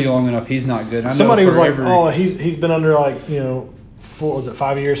in the league long enough. He's not good. Somebody was like, he's been under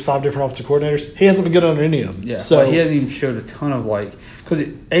 5 years, 5 different offensive coordinators. He hasn't been good under any of them. Yeah, so he hasn't even showed a ton of because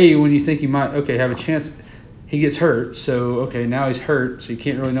when you think he might have a chance, he gets hurt. So now he's hurt, so you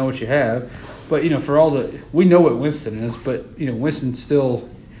can't really know what you have. But for we know what Winston is, but Winston still.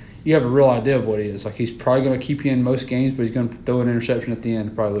 You have a real idea of what he is. Like he's probably going to keep you in most games, but he's going to throw an interception at the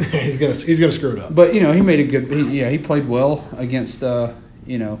end. Probably he's gonna screw it up. But he made a good. He played well against who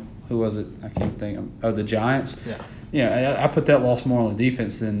was it? I can't think of the Giants. Yeah. Yeah, I put that loss more on the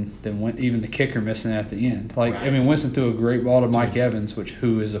defense than even the kicker missing at the end. Right. Winston threw a great ball to Mike Evans,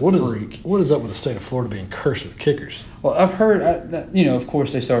 who is a freak. What is up with the state of Florida being cursed with kickers? Well, I've heard that, of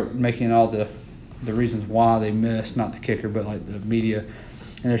course they start making all the reasons why they missed, not the kicker, but like the media.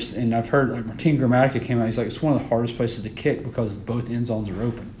 And I've heard Martin Gramatica came out. He's like, it's one of the hardest places to kick because both end zones are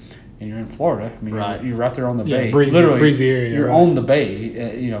open, and you're in Florida. I mean, right. You're right there on the bay, breezy area. You're on the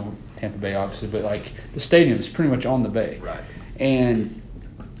bay. Tampa Bay obviously, but like the stadium is pretty much on the bay. Right. And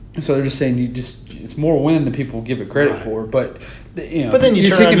so they're just saying it's more wind than people give it credit for, but. But then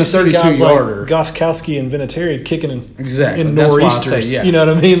you're kicking a 32-yarder. Like Goskowski and Vinatieri kicking in exactly. nor'easters. Yeah. You know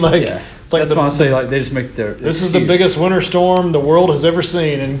what I mean? Like, yeah. That's why I say they just make their. This is the biggest winter storm the world has ever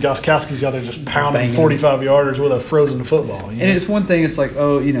seen, and Goskowski's out there just pounding 45-yarders with a frozen football. And it's one thing. It's like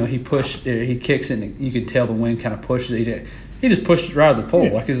he kicks it, and you can tell the wind kind of pushes it. He just pushed it right at the pole.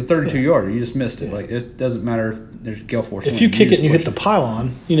 Yeah. Like it's a 32-yarder. You just missed it. Yeah. Like it doesn't matter if there's gale force. If you kick it and you hit the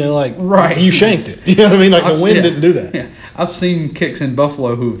pylon, right. You shanked it. You know what I mean? Like the wind didn't do that. Yeah, I've seen kicks in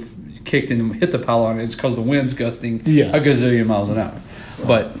Buffalo who've kicked and hit the pylon. It's because the wind's gusting a gazillion miles an hour.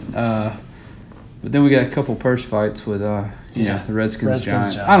 But then we got a couple purse fights with the Redskins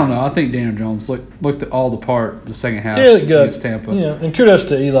Giants. I don't know. I think Daniel Jones looked at all the part the second half against Tampa. Yeah, and kudos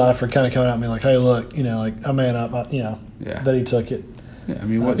to Eli for kind of coming out and being like, hey, look, I man up, that he took it. Yeah, I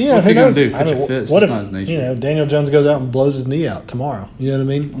mean, what's he going to do? Pitch a fit? What if Daniel Jones goes out and blows his knee out tomorrow? You know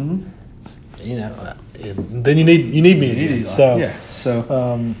what I mean? Mm-hmm. Then you need me again.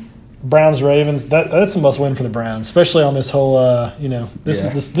 So Browns Ravens. That's a must win for the Browns, especially on this whole. This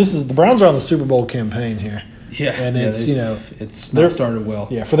is the Browns are on the Super Bowl campaign here. Yeah, and it's not started well.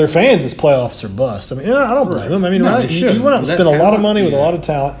 Yeah, for their fans, it's playoffs or bust. I mean, I don't blame them. I mean, you went out and spent a lot of money with a lot of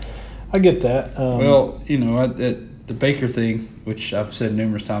talent. I get that. The Baker thing, which I've said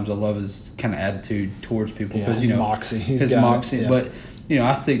numerous times, I love his kind of attitude towards people because his moxie. His moxie. Yeah. But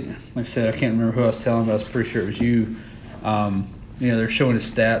I think, like I said, I can't remember who I was telling, but I was pretty sure it was you. They're showing his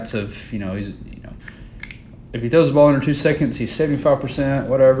stats of he's if he throws the ball under 2 seconds, he's 75%.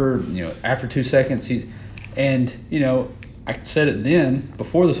 Whatever. After 2 seconds, I said it then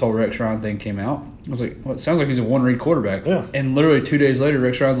before this whole Rex Ryan thing came out. I was like, well, it sounds like he's a one-read quarterback. Yeah. And literally 2 days later,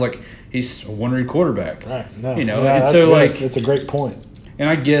 Rex Ryan's like, he's a one-read quarterback. Right. No. And so it's a great point. And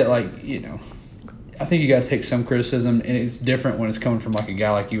I get I think you got to take some criticism, and it's different when it's coming from like a guy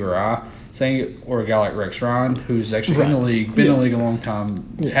like you or I saying it, or a guy like Rex Ryan who's actually in the league, been in the league a long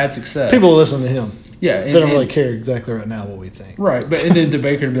time, had success. People listen to him. Yeah, they don't really care exactly right now what we think. Right, but and then the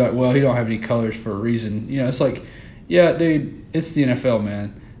Baker to be like, well, he don't have any colors for a reason. It's like, yeah, dude, it's the NFL,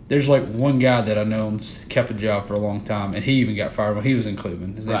 man. There's like one guy that I know's kept a job for a long time, and he even got fired when he was in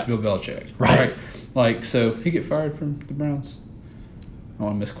Cleveland. His name's Bill Belichick. Right. Like, so he get fired from the Browns. I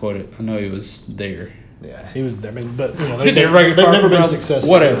want to misquote it. I know he was there. Yeah, he was there. I mean, but they've never been successful.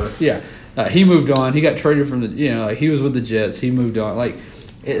 Whatever. Yeah. He moved on. He got traded from the. He was with the Jets. He moved on.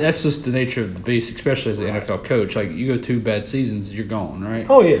 That's just the nature of the beast, especially as an NFL coach. Like, you go 2 bad seasons, you're gone, right?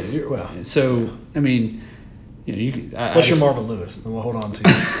 Oh yeah. So I mean. Unless you're Marvin Lewis, then we'll hold on to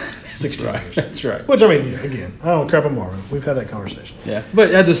you 16 years. That's right. Which, I mean, again, I don't crap on Marvin. We've had that conversation. Yeah,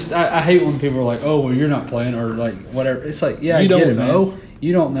 but I hate when people are like, oh, well, you're not playing or like whatever. It's like, yeah, you I don't get it, know. Man.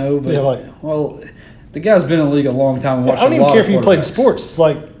 You don't know, but well, the guy's been in the league a long time. And watched I don't even care if you played quarterbacks. Sports. It's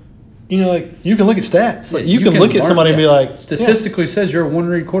like, you can look at stats. Like, you can look at somebody and be like, statistically says you're a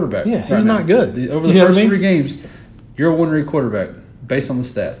one-read quarterback. Yeah, he's not good. Over the first 3 games, you're a one-read quarterback based on the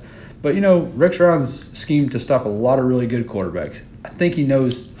stats. But, Rex Ryan's scheme to stop a lot of really good quarterbacks. I think he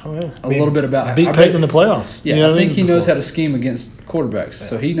knows a little bit about beat Peyton in the playoffs. Yeah, I think he knows how to scheme against quarterbacks. Yeah.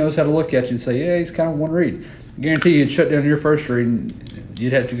 So he knows how to look at you and say, yeah, he's kind of one read. I guarantee you'd shut down your first read and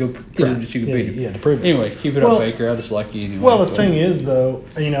you'd have to go prove that you could beat him. Yeah, to prove it. Anyway, keep it up, Baker. I just like you anyway. Well, the thing is, though,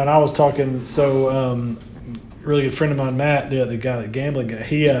 and I was talking, really good friend of mine, Matt, the guy, the gambling guy,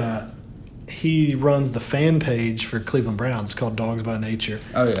 he runs the fan page for Cleveland Browns called Dogs by Nature.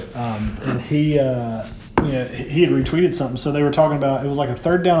 Oh, yeah. And he he had retweeted something. So they were talking about it was like a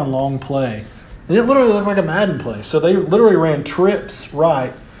third down and long play, and it literally looked like a Madden play. So they literally ran trips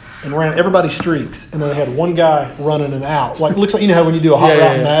right and ran everybody streaks, and then they had one guy running an out. Like it looks like how when you do a hot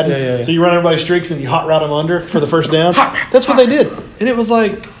route in Madden, yeah. so you run everybody streaks and you hot route them under for the first down. That's what they did, and it was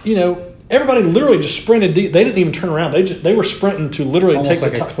like everybody literally just sprinted deep. They didn't even turn around. They were sprinting to literally Almost take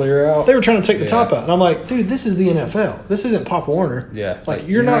like the a top. clear out. They were trying to take the top out, and I'm like, dude, this is the NFL. This isn't Pop Warner. Yeah, like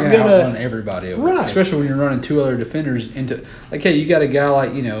you're not gonna gonna outrun everybody, right? Especially when you're running two other defenders into. Like, hey, you got a guy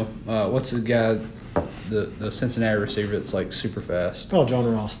like what's the guy, the Cincinnati receiver that's like super fast. Oh, John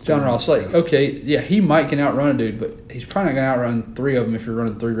Ross. John Ross, like, okay, yeah, he might can outrun a dude, but he's probably not going to outrun three of them if you're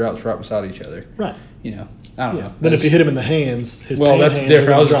running three routes right beside each other. Right. I don't know. Then if you hit him in the hands, his that's hands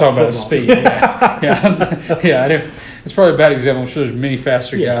different. I was just talking about his football. speed. I do. It's probably a bad example. I'm sure there's many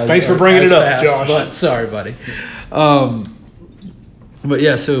faster guys. Thanks for that are bringing as it up, fast, Josh. But sorry, buddy. But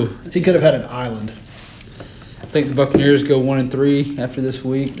yeah, so He could have had an island. I think the Buccaneers go 1-3 after this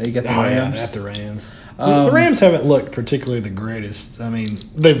week. They got the Rams. at the Rams. The Rams haven't looked particularly the greatest. I mean,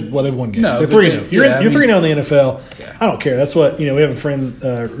 they've won games. No, They're but 3-0. You're 3-0 in the NFL. Yeah. I don't care. That's what we have a friend,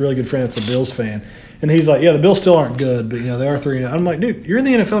 a really good friend that's a Bills fan, and he's like, yeah, the Bills still aren't good, but they are 3-0. I'm like, dude, you're in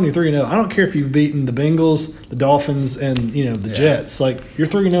the NFL and you're 3-0. I don't care if you've beaten the Bengals, the Dolphins, and the Jets. Like you're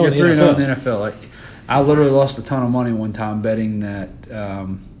 3-0 You're in the 3-0 NFL. in the NFL. Like, I literally lost a ton of money one time betting that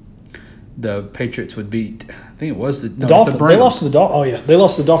the Patriots would beat. I think it was the Dolphins. Browns. They lost to the Dolphins. Oh yeah, they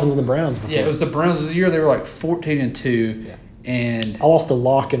lost to the Dolphins and the Browns. Before. Yeah, it was the Browns. This year they were like 14-2, and I lost the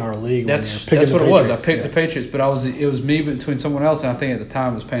lock in our league. that's when what it was. I Patriots. picked the Patriots, but it was me between someone else, and I think at the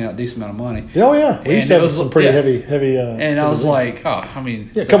time I was paying out a decent amount of money. Oh yeah, we And used to it have was- some pretty yeah. heavy. And I was like, a couple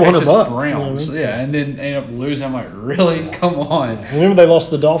 $100 bucks, Browns, you know what I mean? and then ended up losing. I'm like, really? Come on. Remember they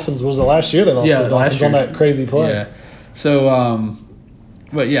lost to the Dolphins? Was it last year they lost to the last Dolphins on year. that crazy play? Yeah. So,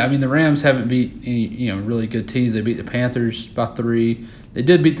 but yeah, I mean, the Rams haven't beat any really good teams. They beat the Panthers by 3. They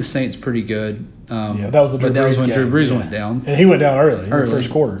did beat the Saints pretty good. That was the Drew but that was Brees when Drew game. Brees Yeah. went down. And he went down early in the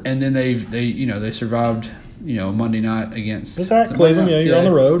first quarter. And then they survived Monday night against. It's at Cleveland. Yeah, you're on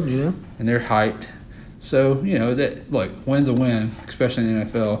the road. And they're hyped. So win's a win, especially in the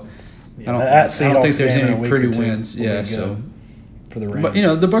NFL. I don't think there's any pretty wins. Yeah, so for the Rams.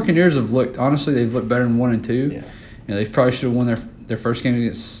 But the Buccaneers have looked they've looked better than 1 and 2. Yeah. They probably should have won their first game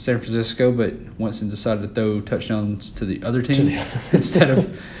against San Francisco, but Winston decided to throw touchdowns to the other team instead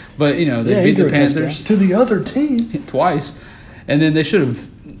of. But they beat the Panthers to the other team twice, and then they should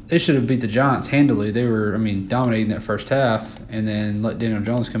have beat the Giants handily. They were dominating that first half, and then let Daniel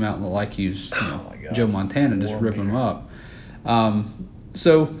Jones come out and look like he was Joe Montana, just ripping them up.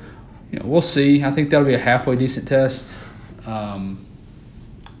 So we'll see. I think that'll be a halfway decent test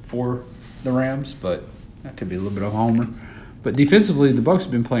for the Rams, but that could be a little bit of a homer. But defensively, the Bucs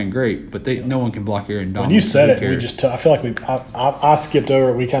have been playing great, but no one can block Aaron Donald. When you said it, I feel like I skipped over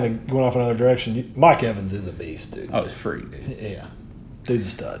it. We kind of went off another direction. Mike Evans is a beast, dude. Oh, it's free, dude. Yeah, dude's a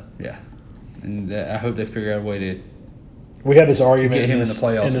stud. Yeah, and I hope they figure out a way to. We had this argument get him in in the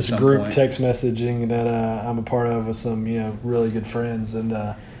playoffs this at some group point. text messaging that I'm a part of with some really good friends, and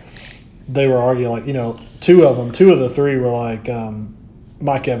they were arguing two of the three were like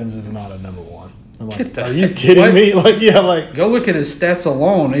Mike Evans is not a number one. I'm like, are you kidding me? Go look at his stats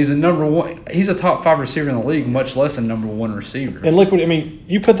alone. He's a number one. He's a top 5 receiver in the league, much less a number 1 receiver. And look what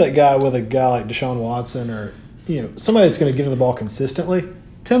you put that guy with a guy like Deshaun Watson or somebody that's going to get him the ball consistently.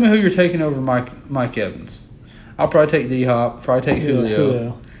 Tell me who you're taking over Mike Evans. I'll probably take D-Hop. Probably take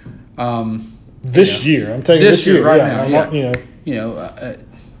Julio. This year, I'm taking this year right now. Yeah.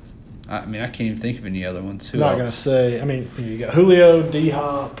 I can't even think of any other ones. Who I'm not else? going to say. You got Julio,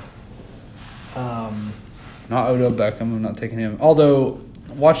 D-Hop. Not Odell Beckham. I'm not taking him. Although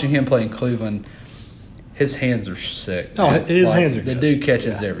watching him play in Cleveland, his hands are sick. Oh, his hands are the good. dude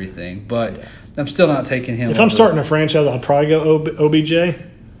catches everything. But I'm still not taking him. If I'm starting a franchise, I'd probably go OBJ.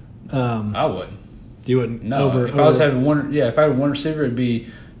 I wouldn't. You wouldn't. No. If I was having one, if I had one receiver, it'd be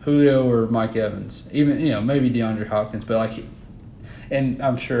Julio or Mike Evans. Even maybe DeAndre Hopkins. But and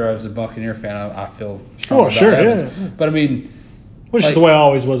I'm sure as a Buccaneer fan, I feel strong about Evans. Yeah. But which is the way I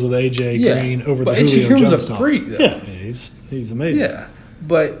always was with AJ Green over the Julio Green was jump a stop. freak, though. Yeah, he's amazing. Yeah,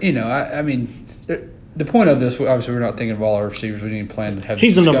 but the point of this, obviously, we're not thinking of all our receivers. We didn't plan to have.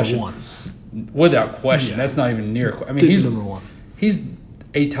 He's this a number discussion. one, without question. Yeah. That's not even near. Dude's he's number one. He's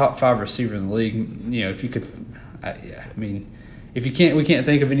a top 5 receiver in the league. If you could, if you can't, we can't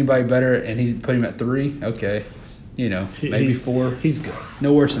think of anybody better, and he put him at 3. Okay, maybe 4. He's good.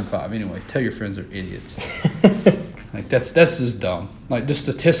 No worse than 5. Anyway, tell your friends they're idiots. Like that's just dumb. Like just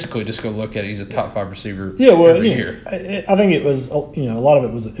statistically, just go look at it. He's a top 5 receiver. Yeah, well, every you know, year. I think it was, you know, a lot of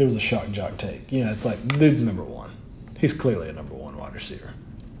it was a shock jock take. You know, it's like dude's number one. He's clearly a number one wide receiver.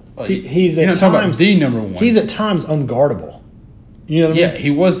 He's You're at not talking about times the number one. He's at times unguardable. You know what I Yeah, mean? he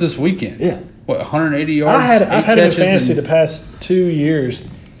was this weekend. Yeah. What, 180 yards? I've had him in catches, fantasy and- the past 2 years,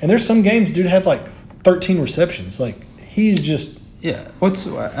 and there's some games dude had like 13 receptions. Like he's just Yeah. I'm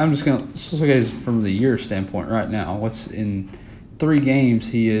just gonna let's look at it from the year standpoint right now. What's in 3 games?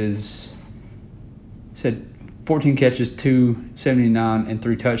 He said 14 catches, 279, and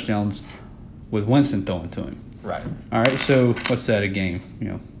 3 touchdowns, with Winston throwing to him. right. All right. So what's that a game? You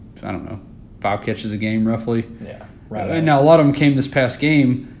know, I don't know, 5 catches a game roughly. Yeah, right. And now a lot of them came this past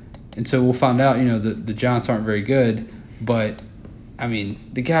game, and so we'll find out. You know, the Giants aren't very good, but I mean,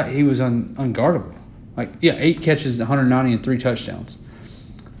 the guy, he was unguardable. Like, yeah, 8 catches, 190, and 3 touchdowns.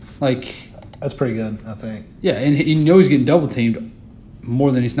 Like, That's pretty good, I think. yeah, and you know he's getting double teamed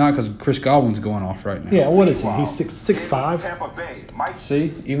more than he's not because Chris Godwin's going off right now. Yeah, what is he? He's 6'5". Tampa Bay, Mike.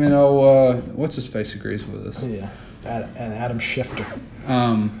 See, even though what's his face agrees with us. Yeah, and Adam Schefter.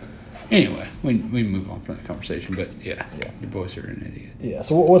 Anyway, we move on from that conversation, but yeah, your boys are an idiot. Yeah.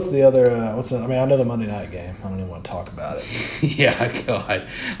 So what's the other? I mean, I know the Monday night game. I don't even want to talk about it. Yeah, God.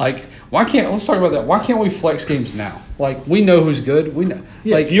 Like, let's talk about that. Why can't we flex games now? Like, we know who's good. We know.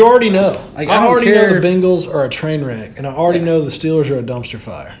 Yeah, Like, you already know. Like, I I don't already know care the if- Bengals are a train wreck, and I already Yeah. know the Steelers are a dumpster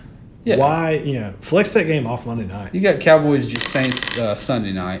fire. Yeah. Why? Flex that game off Monday night. you got Cowboys Saints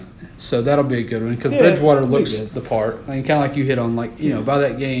Sunday night, so that'll be a good one because Yeah, Bridgewater it'll be looks good. the part. I mean, kind of like you hit on, like, by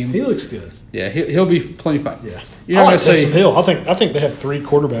that game. He looks good. Yeah, he'll be plenty fine. Yeah. You're I not like gonna Taysom say, Hill. I think they have 3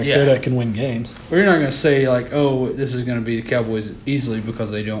 quarterbacks Yeah. there that can win games. or you're not going to say like, oh, this is going to be the Cowboys easily because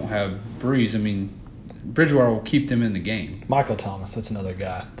they don't have Breeze. I mean, Bridgewater will keep them in the game. Michael Thomas, that's another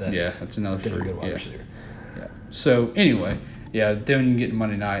guy. That's another been a freak, good wide yeah. receiver. Yeah. So anyway, yeah. Then you get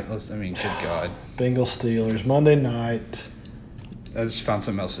Monday night. Good God, Bengals Steelers Monday night. I just found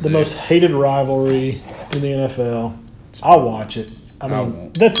something else to The do. most hated rivalry in the NFL. I'll watch it. I I mean,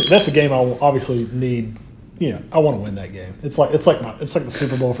 won't. that's a game I will obviously need. I want to win that game. It's like the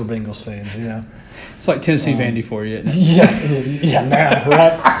Super Bowl for Bengals fans. It's like Tennessee Vandy for you. Isn't it? Yeah, now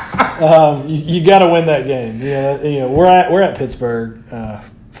right. You got to win that game. We're at Pittsburgh,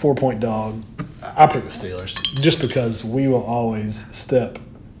 4-point dog. I pick the Steelers just because we will always step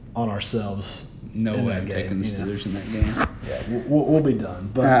on ourselves. No in way that I'm game, taking the Steelers in that game. Yeah, we'll be done.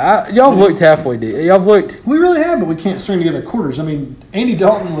 But Y'all have looked halfway deep. Y'all have looked. we really have, but we can't string together quarters. I mean, Andy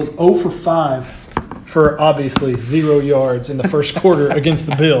Dalton was 0 for 5 for obviously 0 yards in the first quarter against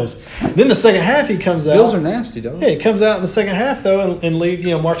the Bills. Then the second half, he comes out. Bills are nasty, dog. Yeah, he comes out in the second half though, and lead,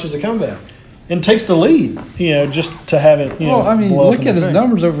 marches a comeback and takes the lead. just to have it. Well, I mean, blow up look in at their his face.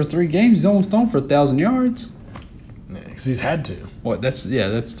 numbers over 3 games. He's almost thrown for 1,000 yards. Because he's had to, What? That's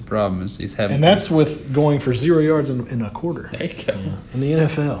the problem is he's having. and that's with going for 0 yards in a quarter. there you go. In the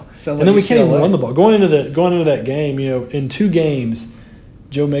NFL. Sounds And like then we can't even UCLA. run the ball. Going into that game, in 2 games,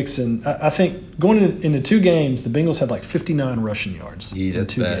 Joe Mixon. I think going into 2 games, the Bengals had like 59 rushing yards Yeah, in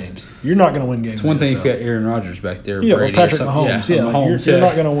that's 2 bad. games. You're not going to win games. It's one in thing the if you NFL. got Aaron Rodgers back there. Yeah, or Brady Patrick something. Mahomes. Yeah, Yeah, Mahomes, you're yeah.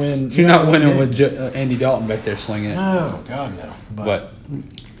 not going to win. If you're not gonna winning win with Andy Dalton back there slinging it. Oh God, no. But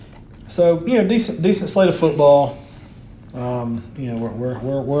So decent slate of football.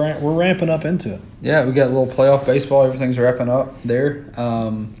 We're ramping up into it. yeah, we got a little playoff baseball. Everything's wrapping up there.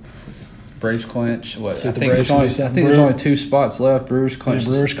 Braves clinch. What? See I if the think Braves there's only, can do something. there's only 2 spots left. Brewers Yeah, clinched.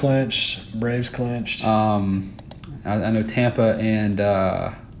 Brewers clinched. Braves clinched. I know Tampa and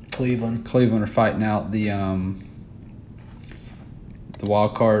Cleveland. Cleveland are fighting out the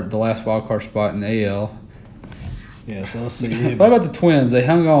wild card, the last wild card spot in the AL. Yeah, so let's see. What about the Twins? They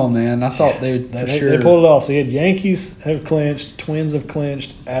hung on, man. I thought they'd for They sure. pulled it off. So you had Yankees have clinched, Twins have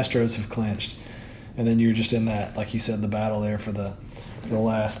clinched, Astros have clinched, and then you're just in that, like you said, the battle there for the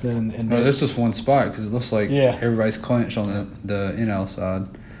last. Then and No, there's just one spot because it looks like Yeah. everybody's clinched on the NL side.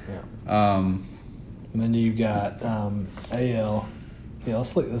 and then you got AL. Yeah,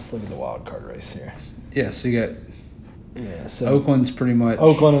 let's look at the wild card race here. Yeah, so you got Yeah, so Oakland's pretty much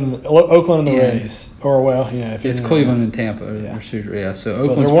Oakland and the Yeah. Rays, or well, if It's you're- Cleveland and Tampa. Yeah. Yeah, so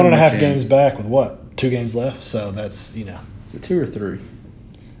But Oakland's they're 1.5 pretty much in. games back with what 2 games left. So that's Is it 2 or 3?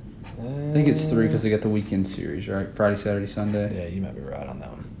 I think it's 3 because they got the weekend series, right? Friday, Saturday, Sunday. Yeah, you might be right on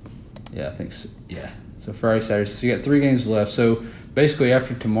that one. Yeah, I think so. Yeah. So Friday, Saturday. So you got 3 games left. So basically,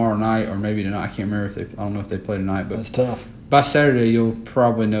 after tomorrow night, or maybe tonight, I can't remember if they. I don't know if they play tonight, but That's tough. by Saturday you'll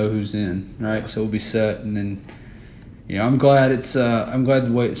probably know who's in, right? So we'll be set, and then I'm glad I'm glad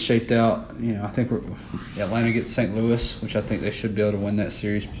the way it's shaped out. I think Atlanta gets St. Louis, which I think they should be able to win that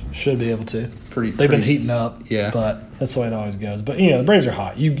series. Should be able to. They've been heating up. Yeah. But that's the way it always goes. But the Braves are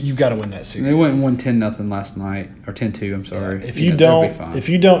hot. You got to win that series. They went and won 10-0 last night, or 10-2. I'm sorry. If you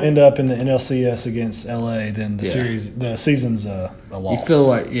don't end up in the NLCS against LA, then the season's a loss. You feel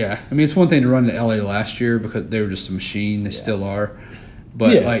like it's one thing to run to LA last year because they were just a machine. They still are.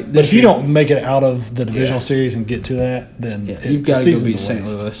 But if you don't make it out of the divisional series and get to that, then you've got to go beat St.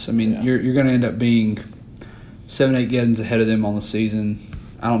 Louis. I mean, you're going to end up being 7-8 games ahead of them on the season.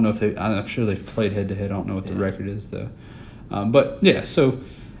 I don't know if I'm sure they've played head to head. I don't know what the record is though. But so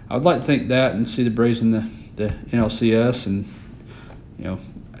I would like to think that and see the Braves in the NLCS, and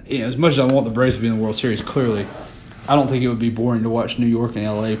as much as I want the Braves to be in the World Series, clearly I don't think it would be boring to watch New York and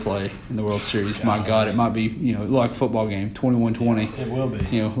LA play in the World Series. My God, it might be like a football game, 21-20. It will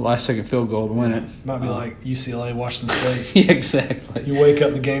be. Last second field goal to win it. Might be like UCLA, Washington State. Yeah, exactly. You wake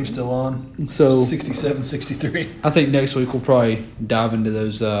up, the game's still on. So 67-63. I think next week we'll probably dive into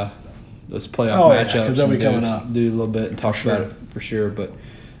those playoff matchups. Because they'll be coming up. Do a little bit and talk about it for sure. But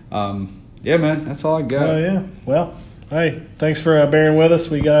man, that's all I got. Oh yeah. Well, hey, thanks for bearing with us.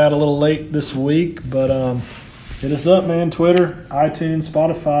 We got out a little late this week, but hit us up, man. Twitter, iTunes,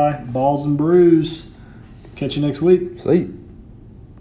 Spotify, Balls and Brews. Catch you next week. See you.